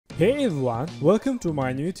Hey everyone, welcome to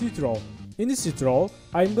my new tutorial. In this tutorial,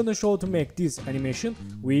 I'm gonna show to make this animation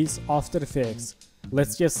with After Effects.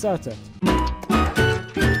 Let's get started.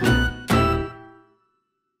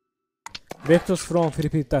 Vectors from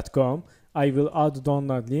freepik.com. I will add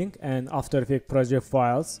download link and After Effects project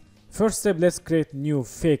files. First step, let's create new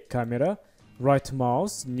fake camera. Right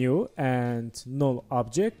mouse, new and null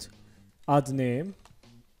object. Add name,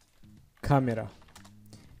 camera.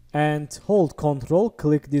 And hold Ctrl,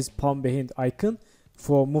 click this palm behind icon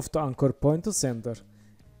for move the anchor point to center.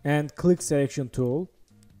 And click selection tool.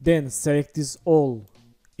 Then select this all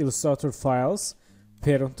Illustrator files,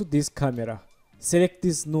 parent to this camera. Select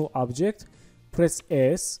this new object, press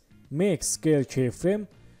S, make scale keyframe,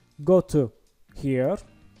 go to here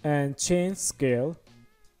and change scale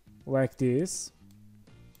like this.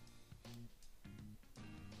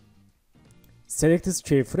 Select these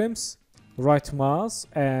keyframes, right mouse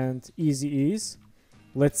and easy ease.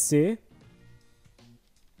 Let's see.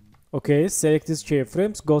 Okay, select these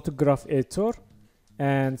keyframes, go to graph editor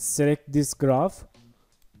and select this graph,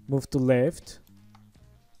 move to left.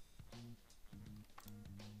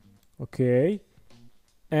 Okay,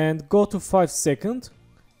 and go to 5 seconds,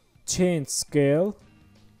 change scale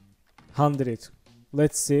 100.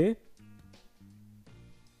 Let's see.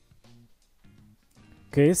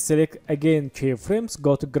 Okay, select again keyframes,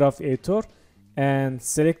 go to graph editor and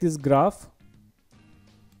select this graph,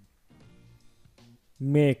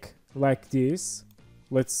 make like this.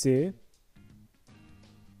 Let's see.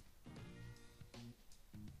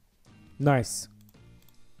 Nice.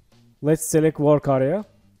 Let's select work area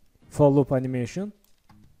for loop animation.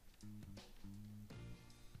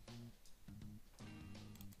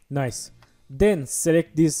 Nice. Then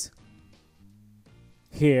select this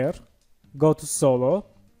here, go to solo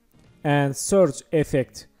and search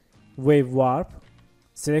effect wave warp.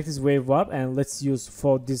 Select this wave warp and let's use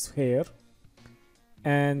for this hair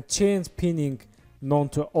and change pinning none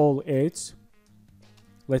to all edge.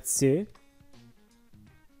 Let's see.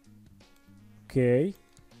 Okay,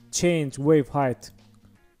 change wave height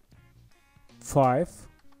 5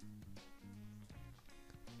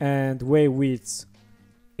 and wave width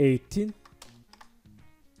 18.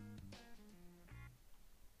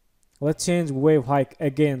 Let's change wave height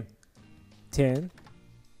again 10.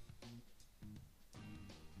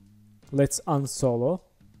 Let's unsolo.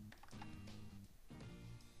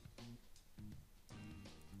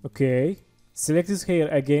 Okay, select this hair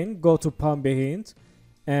again, go to palm behind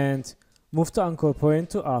and move the anchor point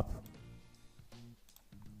to up.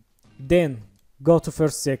 Then go to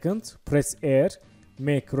first second, press R,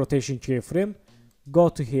 make rotation keyframe, go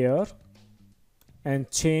to here and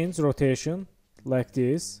change rotation like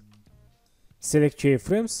this. Select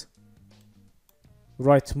keyframes,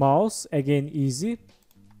 right mouse, again easy.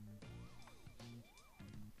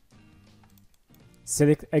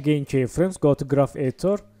 Select again keyframes, go to graph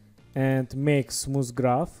editor and make smooth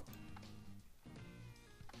graph.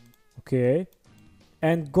 Okay,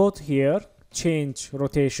 and go to here, change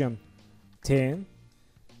rotation 10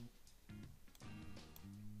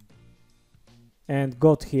 and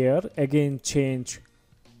go to here, again change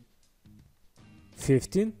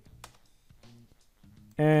 15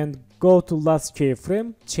 and go to last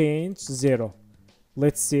keyframe, change 0.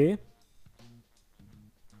 Let's see.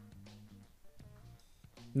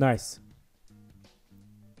 Nice.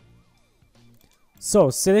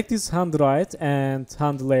 So select this hand right and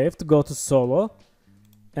hand left, go to solo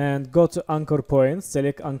and go to anchor point,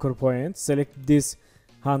 select anchor point, select this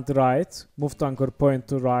hand right, move the anchor point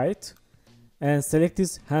to right and select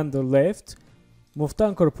this hand left, move the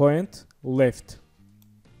anchor point left.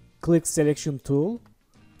 Click selection tool.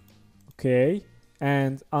 Okay,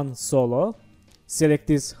 and unsolo. Select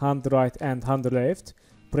this hand right and hand left,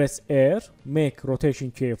 press R, make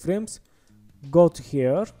rotation keyframes, go to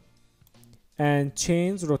here and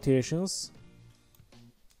change rotations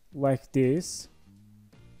like this.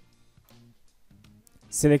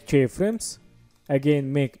 Select keyframes,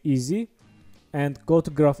 again make easy and go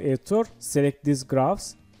to graph editor, select these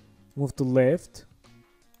graphs, move to left.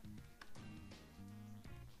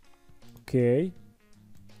 Okay,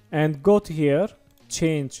 and go to here,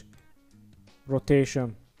 change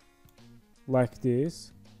rotation like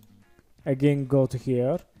this. Again go to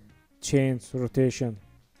here, change rotation.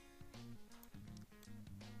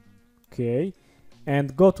 Okay,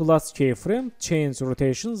 and go to last keyframe, change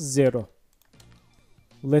rotation 0.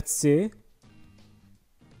 Let's see.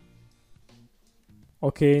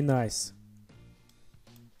 Okay, nice.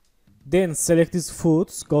 Then select these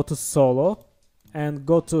foots, go to solo and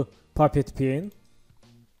go to puppet pin.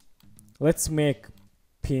 Let's make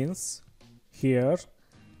pins here,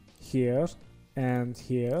 here, and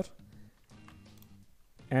here,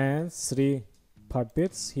 and 3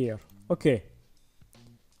 puppets here. Okay,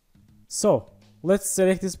 so let's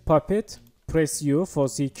select this puppet, press U for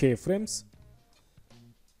see keyframes.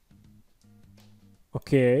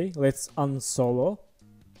 Okay, let's unsolo.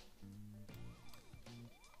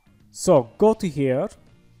 So go to here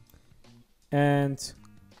and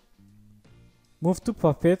move to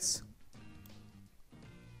puppets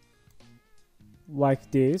like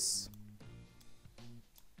this.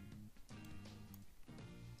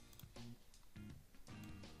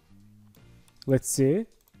 Let's see.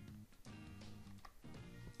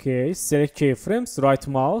 Okay, select keyframes, right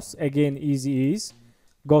mouse, again easy ease.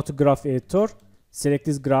 Go to graph editor, select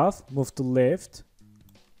this graph, move to left.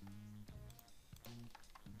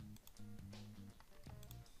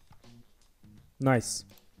 Nice.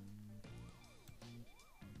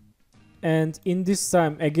 And in this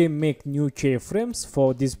time again make new keyframes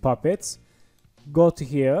for these puppets. Go to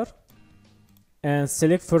here and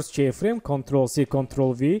select first keyframe, Ctrl C,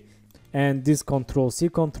 Ctrl V, and this Ctrl C,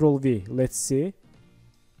 Ctrl V. Let's see.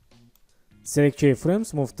 Select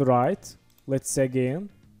keyframes, move to right. Let's see again.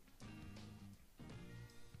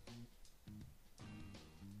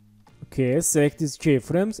 Okay, select these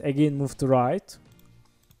keyframes, again move to right.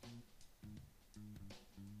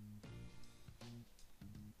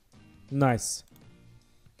 Nice.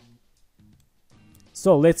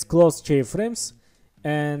 So let's close keyframes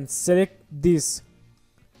and select this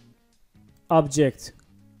object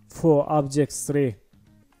for object 3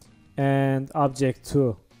 and object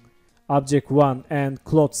 2, object 1, and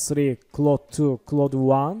cloud 3, cloud 2, cloud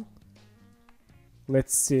 1.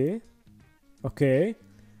 Let's see. Okay,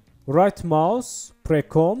 right mouse,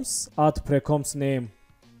 precoms, add precoms name,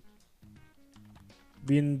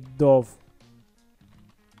 window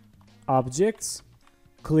objects,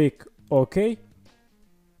 click OK,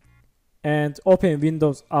 and open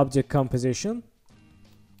Windows object composition.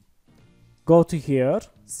 Go to here,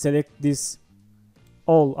 select this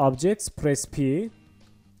all objects, press P.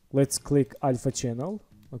 Let's click alpha channel.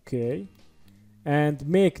 Okay, and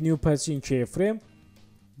make new position keyframe.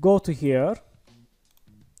 Go to here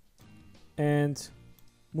and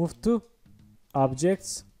move to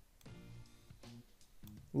objects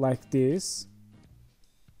like this.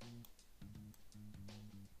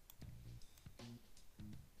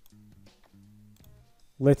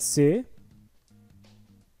 Let's see.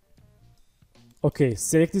 Okay,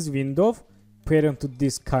 select this window, parent to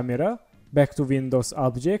this camera, back to Windows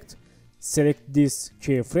object, select these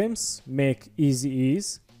keyframes, make easy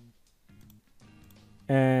ease,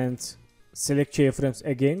 and select keyframes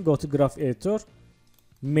again, go to graph editor,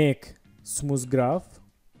 make smooth graph.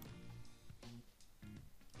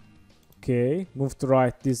 Okay, move to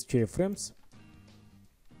right these keyframes.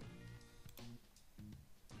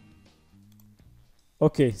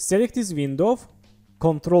 Okay, select this window,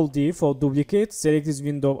 Ctrl D for duplicate, select this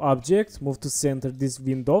window object, move to center these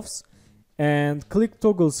windows, and click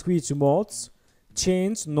toggle switch modes,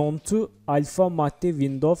 change none to alpha matte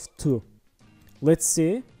window 2. Let's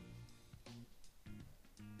see.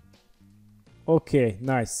 Okay,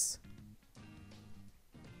 nice.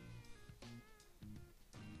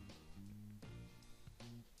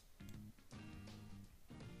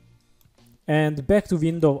 And back to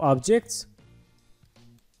window objects,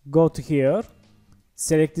 go to here,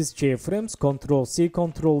 select these keyframes, Ctrl C,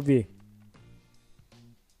 Ctrl V.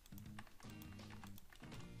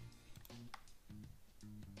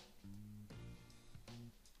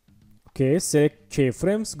 Okay, select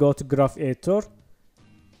keyframes, go to graph editor,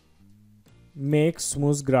 make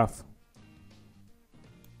smooth graph.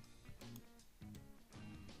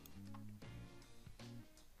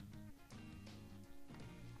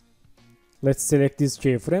 Let's select these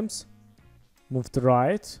keyframes, move to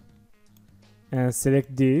right, and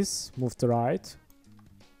select this, move to right.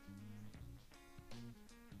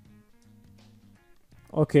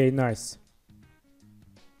 Okay, nice.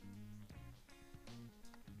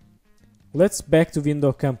 Let's back to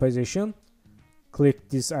window composition, click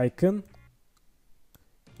this icon.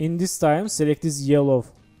 In this time, select this yellow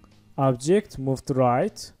object, move to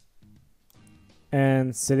right,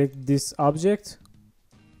 and select this object,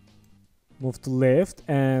 move to left,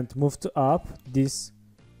 and move to up this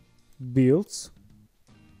builds.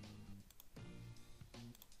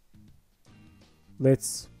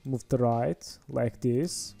 Let's move to right like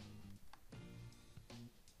this.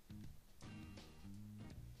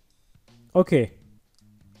 Okay,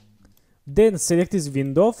 then select this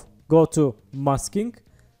window, go to masking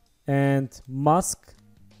and mask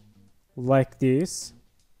like this.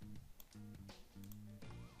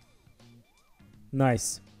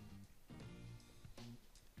 Nice.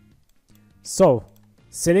 So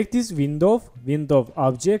select this window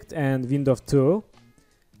object and window tool,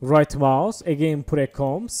 right mouse, again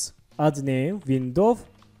precoms, add name, window,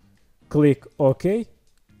 click OK.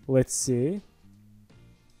 Let's see.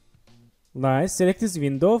 Nice. Select this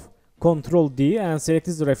window, Control D, and select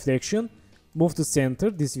this reflection, move to center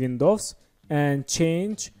these windows and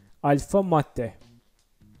change alpha matte,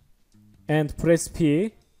 and press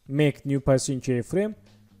P, make new position keyframe,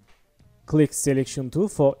 click selection tool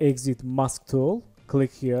for exit mask tool,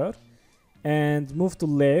 click here and move to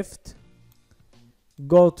left,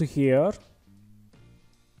 go to here,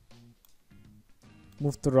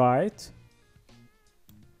 move to right,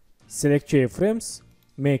 select keyframes,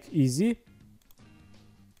 make easy,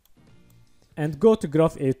 and go to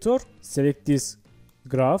graph editor, select this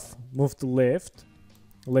graph, move to left,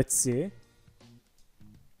 let's see.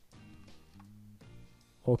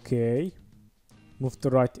 Okay, move to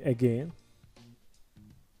right again,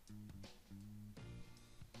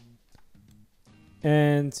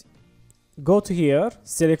 and go to here,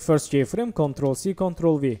 select first keyframe, Ctrl C,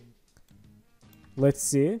 Ctrl V. Let's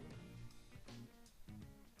see.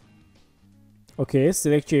 Okay,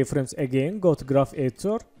 select keyframes again, go to graph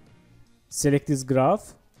editor, select this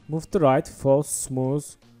graph, move to right for smooth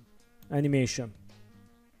animation.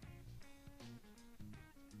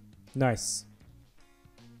 Nice.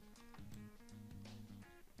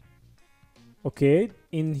 Okay,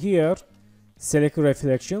 in here, select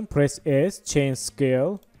reflection, press S, change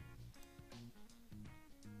scale.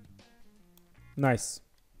 Nice.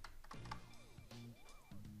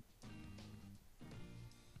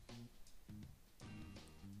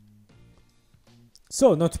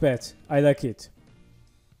 So not bad, I like it.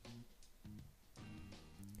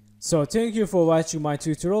 So thank you for watching my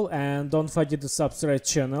tutorial, and don't forget to subscribe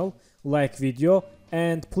channel, like video,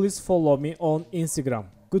 and please follow me on Instagram.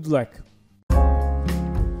 Good luck.